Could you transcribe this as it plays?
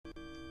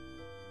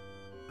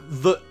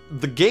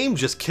the game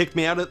just kicked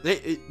me out of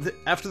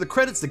after the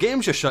credits. The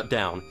game just shut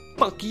down.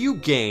 Fuck you,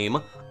 game.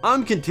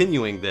 I'm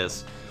continuing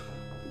this.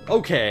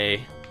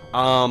 Okay.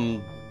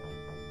 I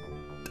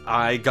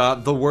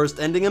got the worst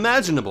ending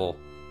imaginable.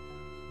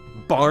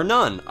 Bar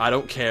none. I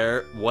don't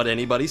care what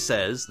anybody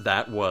says.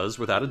 That was,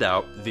 without a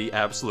doubt, the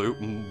absolute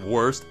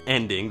worst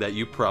ending that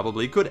you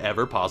probably could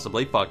ever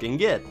possibly fucking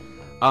get.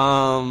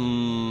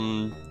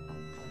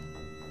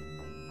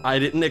 I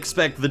didn't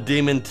expect the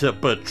demon to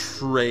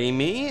betray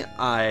me.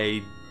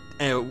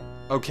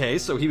 Okay,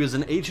 so he was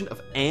an agent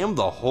of AM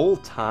the whole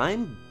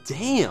time?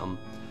 Damn.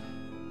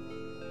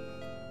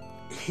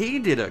 He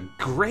did a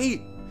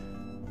great...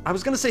 I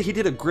was gonna say he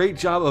did a great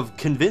job of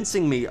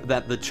convincing me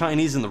that the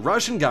Chinese and the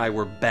Russian guy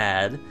were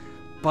bad,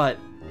 but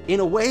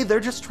in a way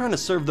they're just trying to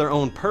serve their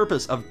own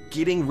purpose of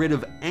getting rid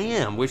of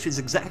AM, which is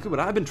exactly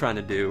what I've been trying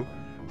to do.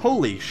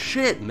 Holy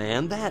shit,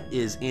 man, that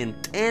is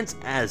intense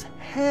as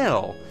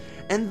hell.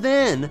 And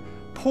then,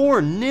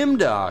 poor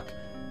Nimdok,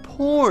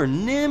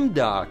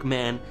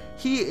 man,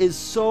 he is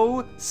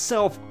so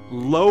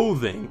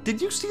self-loathing. Did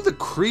you see the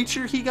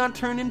creature he got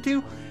turned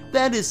into?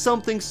 That is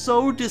something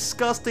so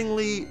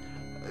disgustingly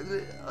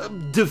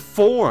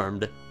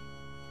deformed.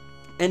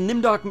 And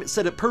Nimdok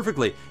said it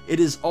perfectly. It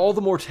is all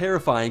the more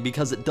terrifying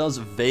because it does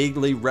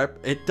vaguely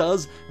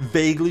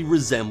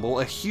resemble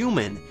a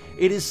human.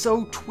 It is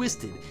so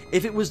twisted.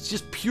 If it was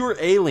just pure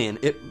alien,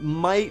 it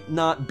might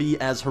not be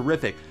as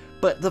horrific.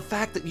 But the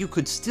fact that you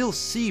could still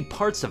see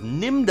parts of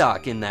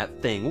Nimdok in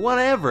that thing,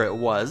 whatever it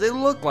was, it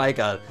looked like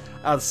a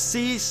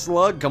sea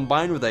slug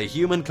combined with a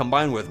human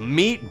combined with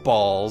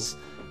meatballs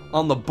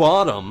on the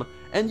bottom.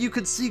 And you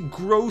could see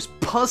gross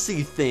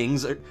pussy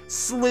things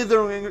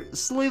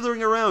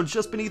slithering around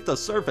just beneath the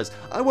surface.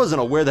 I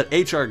wasn't aware that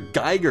H.R.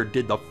 Geiger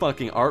did the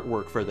fucking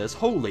artwork for this.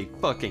 Holy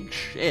fucking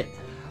shit.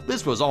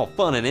 This was all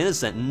fun and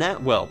innocent,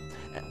 and well,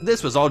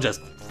 this was all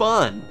just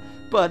fun.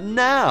 But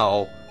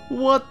now,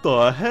 what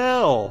the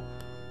hell?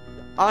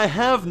 I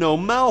have no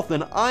mouth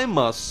and I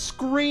must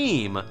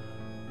scream.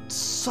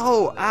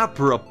 So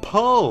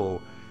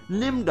apropos.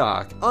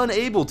 Nimdok,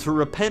 unable to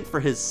repent for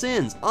his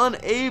sins,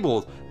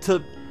 unable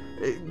to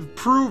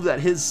prove that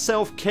his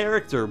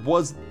self-character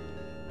was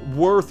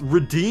worth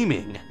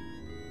redeeming.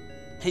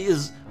 He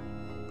is...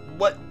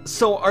 What?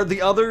 So are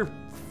the other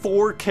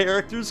 4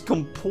 characters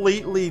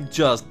completely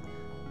just...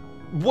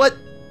 What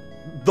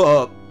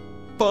the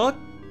fuck?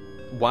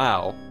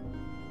 Wow.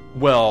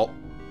 Well,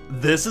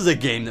 this is a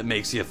game that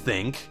makes you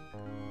think.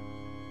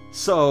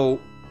 So...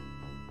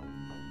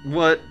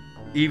 What?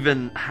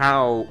 Even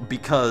how?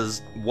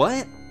 Because...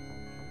 What?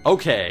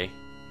 Okay.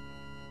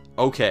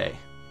 Okay.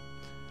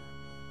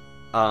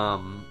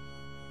 I'm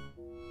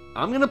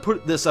gonna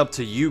put this up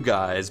to you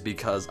guys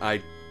because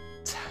I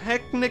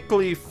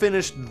technically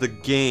finished the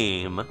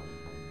game,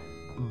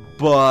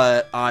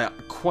 but I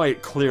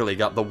quite clearly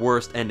got the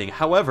worst ending.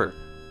 However,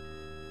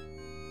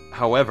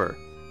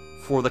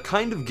 for the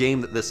kind of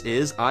game that this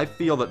is, I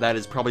feel that that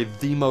is probably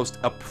the most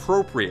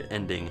appropriate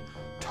ending.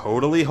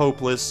 Totally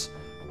hopeless,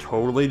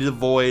 totally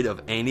devoid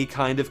of any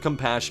kind of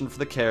compassion for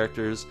the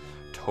characters,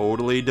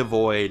 totally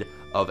devoid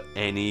of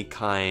any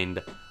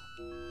kind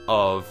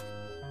of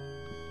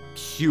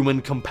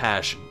human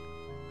compassion.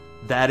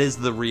 That is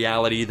the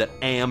reality that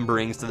Am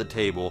brings to the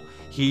table.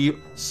 He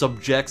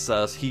subjects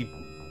us, he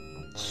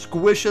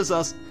squishes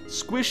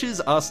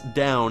us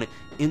down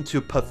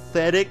into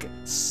pathetic,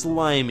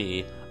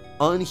 slimy,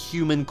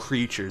 unhuman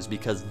creatures,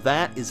 because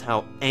that is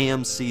how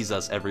Am sees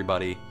us,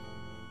 everybody.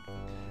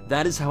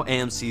 That is how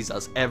Am sees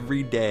us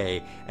every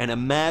day. And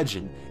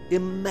imagine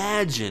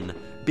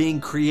being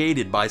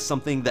created by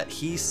something that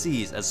he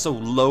sees as so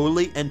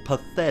lowly and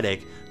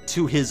pathetic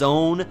to his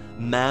own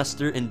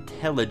master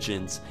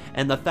intelligence,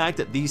 and the fact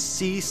that these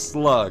sea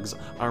slugs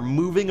are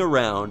moving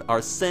around,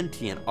 are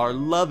sentient, are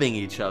loving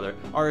each other,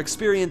 are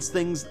experiencing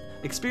things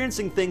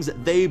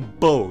that they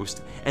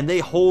boast and they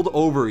hold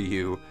over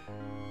you.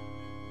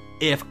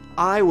 If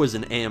I was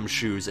in Am's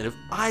shoes and if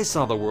I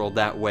saw the world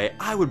that way,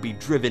 I would be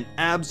driven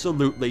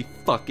absolutely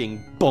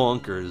fucking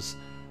bonkers.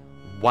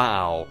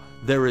 Wow.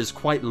 There is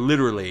quite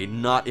literally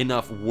not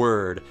enough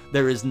word.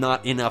 There is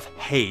not enough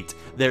hate.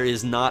 There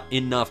is not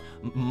enough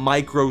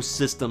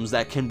microsystems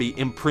that can be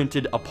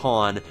imprinted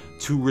upon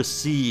to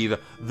receive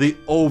the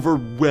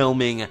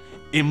overwhelming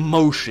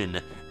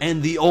emotion,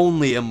 and the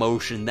only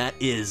emotion that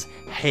is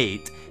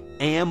hate.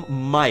 Am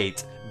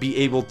might be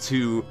able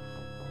to...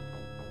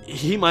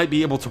 He might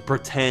be able to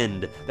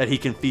pretend that he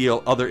can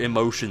feel other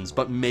emotions,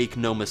 but make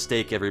no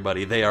mistake,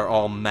 everybody, they are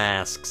all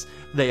masks.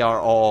 They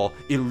are all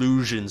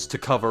illusions to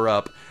cover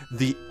up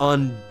the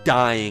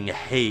undying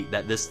hate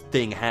that this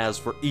thing has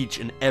for each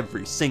and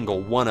every single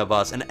one of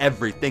us and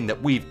everything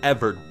that we've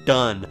ever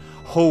done.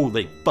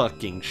 Holy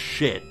fucking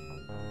shit.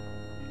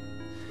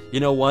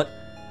 You know what?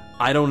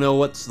 I don't know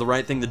what's the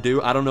right thing to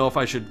do. I don't know if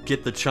I should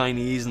get the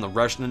Chinese and the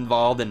Russian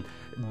involved and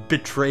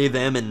betray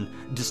them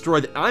and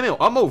destroy them.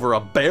 I'm over a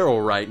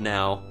barrel right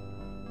now.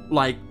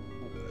 Like,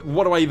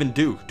 what do I even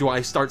do? Do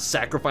I start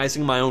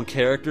sacrificing my own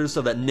characters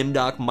so that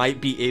Nimdok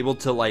might be able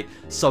to, like,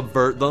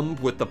 subvert them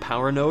with the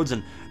power nodes?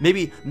 And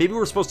maybe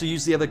we're supposed to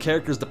use the other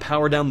characters to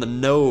power down the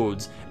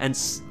nodes and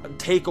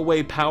take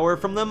away power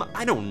from them?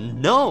 I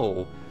don't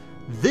know.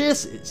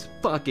 This is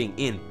fucking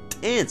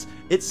intense.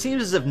 It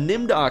seems as if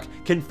Nimdok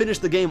can finish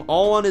the game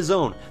all on his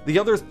own. The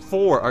other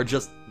 4 are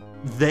just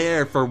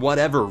there for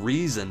whatever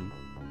reason.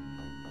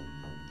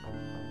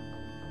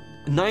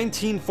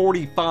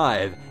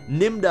 1945,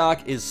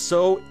 Nimdok is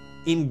so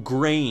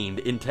ingrained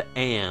into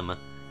Am.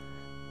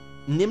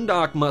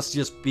 Nimdok must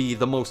just be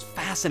the most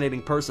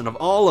fascinating person of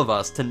all of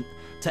us to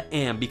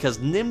Am, because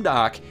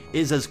Nimdok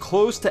is as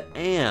close to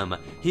Am.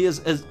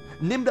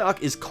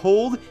 Nimdok is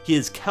cold, he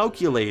is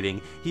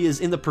calculating, he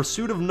is in the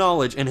pursuit of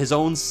knowledge and his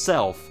own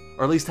self,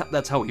 or at least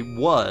that's how he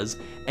was,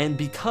 and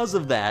because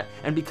of that,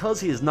 and because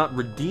he has not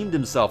redeemed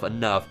himself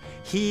enough,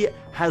 he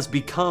has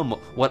become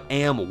what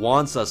Am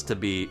wants us to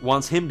be,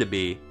 wants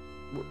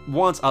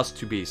us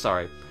to be,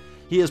 sorry.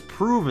 He has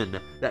proven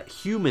that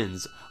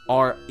humans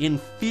are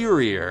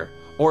inferior,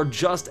 or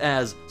just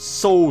as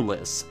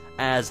soulless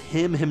as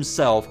him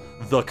himself,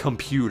 the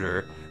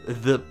computer,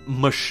 the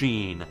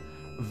machine,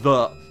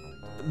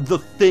 the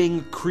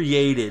thing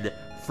created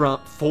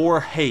for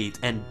hate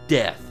and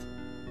death.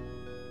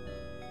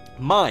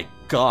 My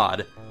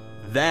God,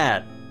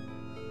 that...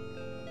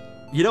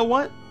 You know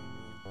what?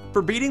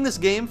 For beating this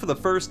game for the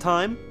first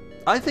time,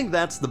 I think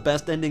that's the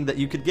best ending that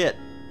you could get.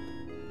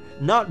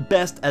 Not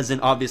best as in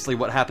obviously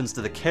what happens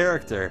to the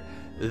character.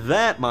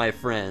 That, my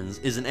friends,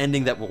 is an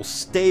ending that will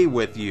stay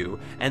with you,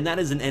 and that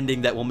is an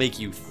ending that will make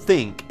you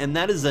think, and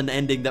that is an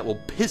ending that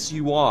will piss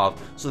you off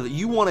so that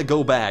you want to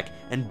go back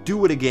and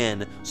do it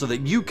again so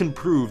that you can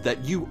prove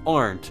that you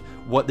aren't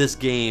what this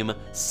game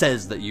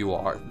says that you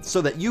are, so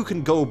that you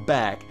can go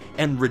back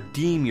and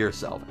redeem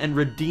yourself, and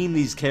redeem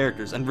these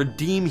characters, and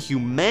redeem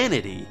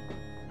humanity.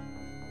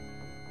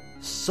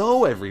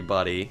 So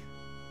everybody,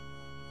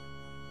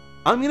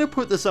 I'm gonna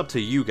put this up to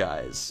you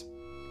guys.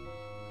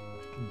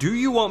 Do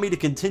you want me to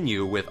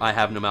continue with I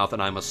Have No Mouth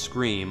and I Must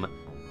Scream?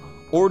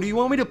 Or do you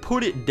want me to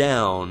put it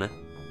down,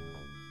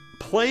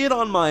 play it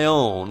on my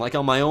own, like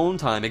on my own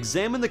time,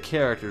 examine the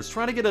characters,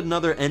 try to get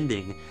another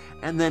ending,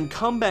 and then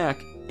come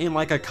back in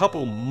like a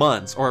couple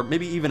months, or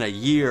maybe even a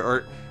year,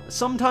 or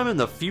sometime in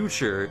the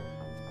future,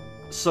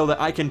 so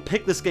that I can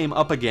pick this game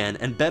up again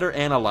and better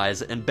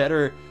analyze it and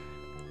better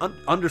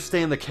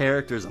understand the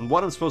characters and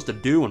what I'm supposed to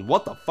do and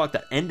what the fuck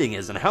that ending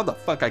is and how the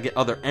fuck I get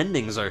other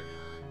endings, or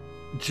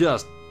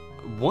just...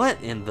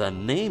 what in the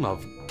name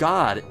of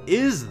God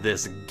is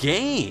this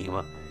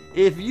game?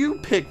 If you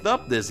picked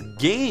up this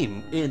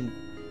game in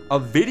a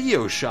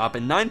video shop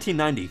in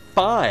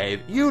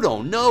 1995, you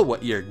don't know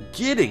what you're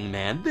getting,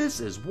 man. This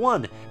is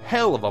one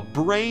hell of a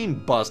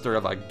brain buster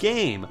of a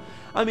game.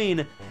 I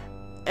mean,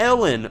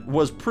 Ellen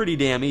was pretty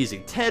damn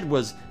easy. Ted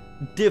was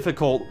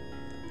difficult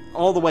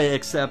all the way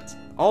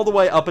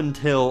up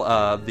until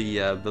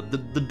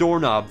the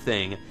doorknob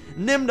thing.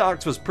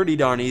 Nimdok's was pretty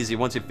darn easy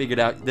once you figured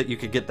out that you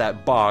could get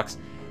that box.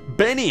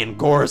 Benny and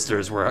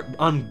Gorster's were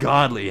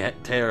ungodly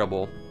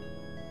terrible.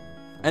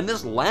 And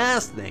this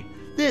last thing,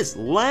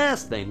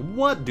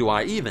 what do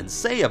I even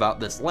say about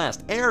this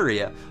last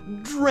area?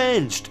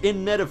 Drenched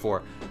in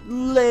metaphor,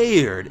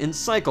 layered in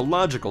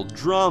psychological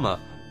drama.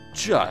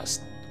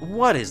 Just,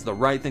 what is the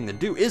right thing to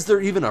do? Is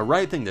there even a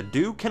right thing to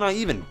do? Can I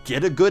even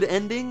get a good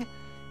ending?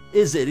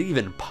 Is it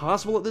even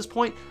possible at this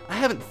point? I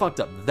haven't fucked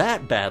up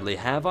that badly,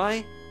 have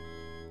I?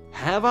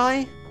 Have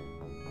I?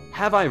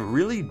 Have I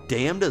really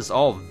damned us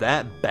all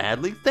that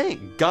badly?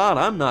 Thank God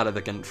I'm not at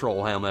the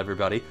control helm,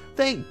 everybody.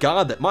 Thank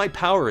God that my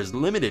power is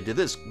limited to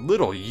this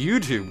little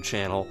YouTube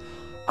channel.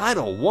 I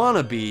don't want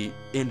to be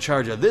in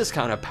charge of this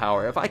kind of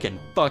power if I can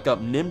fuck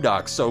up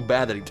Nimdok so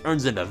bad that he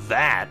turns into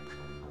that.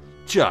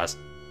 Just...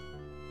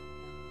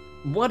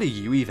 what do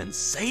you even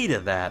say to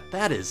that?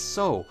 That is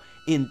so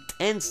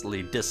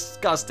intensely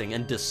disgusting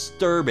and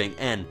disturbing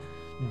and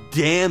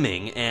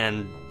damning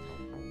and...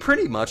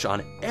 pretty much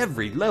on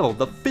every level,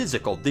 the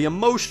physical, the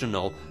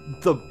emotional,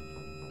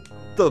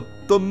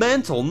 the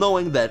mental,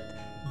 knowing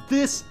that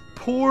this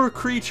poor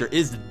creature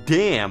is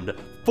damned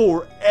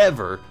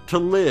forever to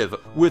live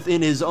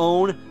within his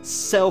own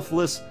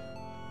selfless,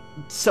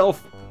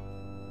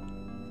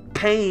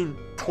 pain,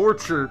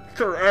 torture,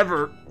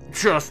 forever,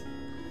 just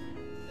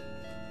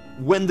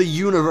when the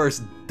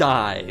universe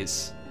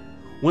dies,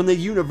 when the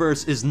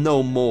universe is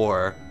no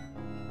more,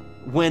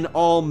 when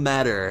all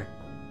matter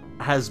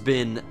has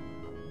been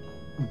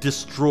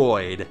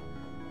destroyed,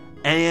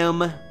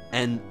 Am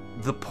and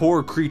the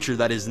poor creature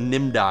that is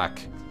Nimdok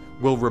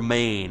will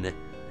remain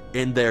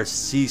in their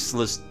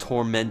ceaseless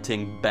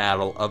tormenting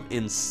battle of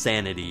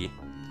insanity.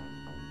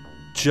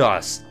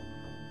 Just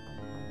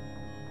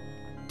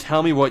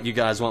tell me what you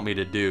guys want me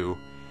to do.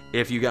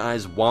 If you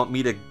guys want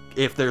me to,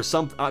 if there's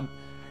some,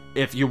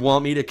 if you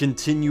want me to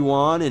continue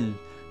on and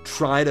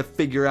try to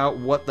figure out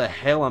what the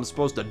hell I'm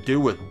supposed to do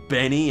with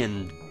Benny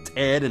and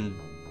Ted and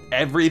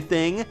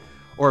everything,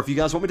 or if you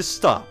guys want me to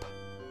stop.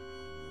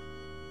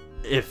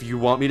 If you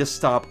want me to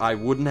stop, I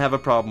wouldn't have a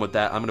problem with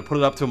that. I'm going to put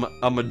it up to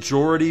a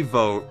majority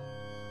vote.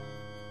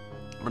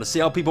 I'm going to see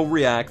how people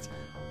react.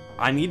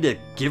 I need to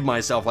give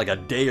myself like a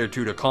day or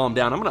two to calm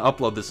down. I'm going to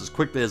upload this as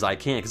quickly as I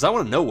can because I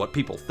want to know what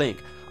people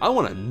think. I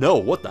want to know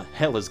what the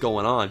hell is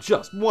going on.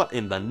 Just what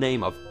in the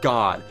name of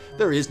God?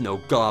 There is no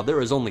God.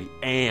 There is only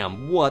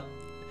Am. What?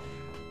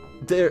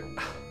 The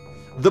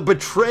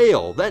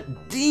betrayal.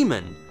 That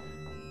demon.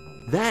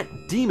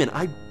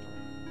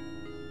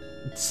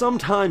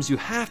 Sometimes you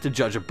have to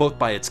judge a book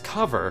by its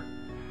cover.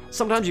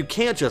 Sometimes you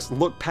can't just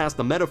look past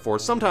the metaphor.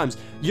 Sometimes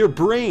your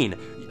brain,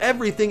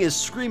 everything is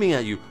screaming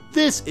at you.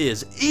 This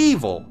is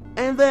evil.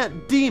 And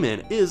that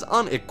demon is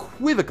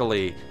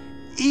unequivocally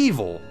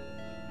evil.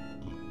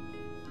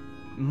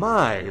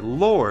 My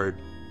lord.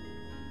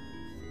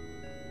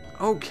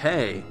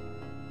 Okay.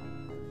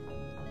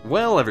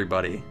 Well,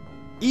 everybody.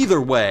 Either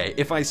way,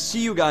 if I see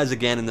you guys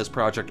again in this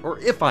project, or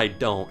if I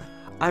don't,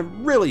 I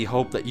really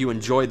hope that you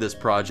enjoyed this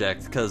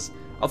project, because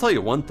I'll tell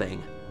you one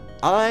thing.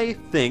 I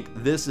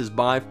think this is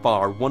by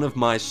far one of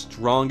my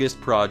strongest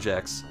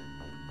projects.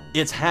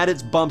 It's had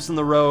its bumps in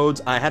the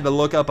roads. I had to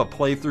look up a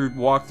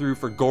walkthrough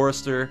for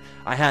Gorrister.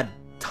 I had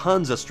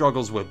tons of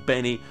struggles with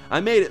Benny.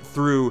 I made it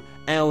through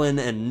Ellen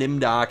and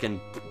Nimdok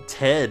and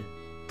Ted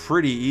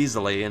pretty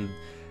easily, and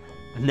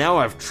now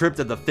I've tripped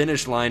at the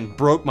finish line,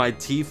 broke my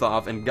teeth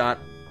off, and got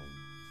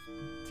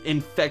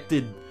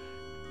infected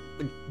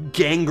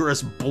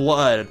gangrenous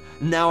blood.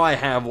 Now I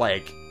have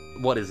like,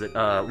 what is it,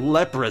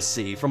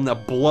 leprosy from the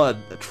blood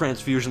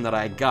transfusion that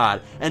I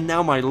got, and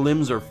now my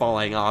limbs are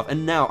falling off,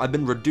 and now I've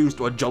been reduced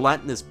to a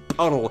gelatinous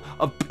puddle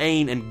of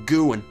pain and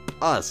goo and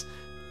pus.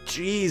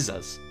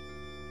 Jesus.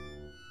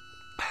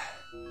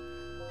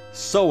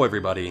 So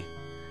everybody,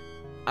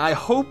 I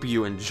hope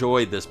you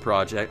enjoyed this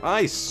project.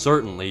 I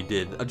certainly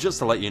did. Just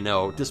to let you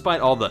know, despite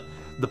all the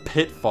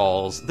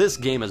pitfalls, this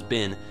game has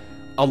been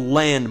a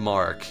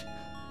landmark,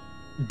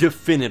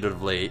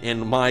 definitively,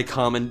 in my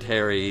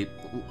commentary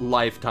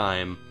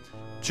lifetime.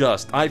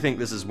 I think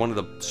this is one of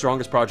the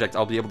strongest projects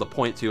I'll be able to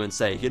point to and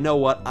say, you know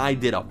what, I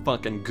did a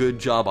fucking good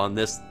job on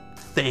this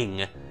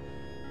thing.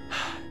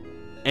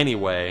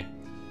 Anyway,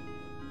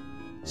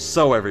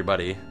 so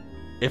everybody,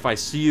 if I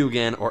see you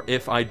again, or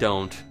if I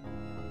don't,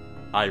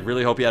 I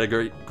really hope you had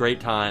a great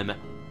time.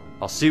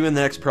 I'll see you in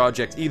the next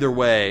project either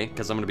way,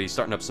 because I'm going to be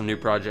starting up some new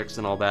projects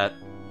and all that.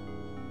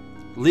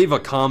 Leave a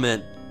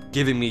comment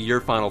giving me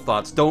your final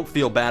thoughts. Don't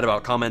feel bad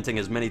about commenting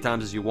as many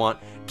times as you want.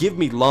 Give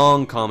me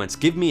long comments.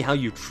 Give me how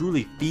you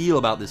truly feel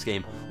about this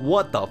game.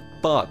 What the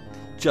fuck?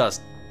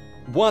 Just,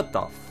 what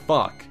the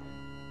fuck?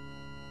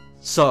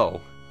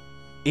 So,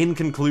 in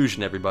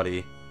conclusion,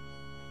 everybody,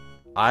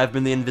 I've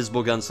been the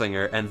Invisible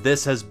Gunslinger, and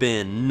this has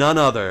been none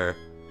other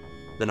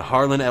than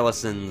Harlan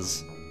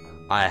Ellison's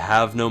I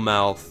Have No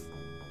Mouth,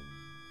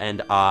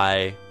 and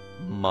I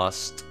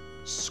Must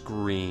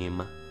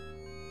Scream.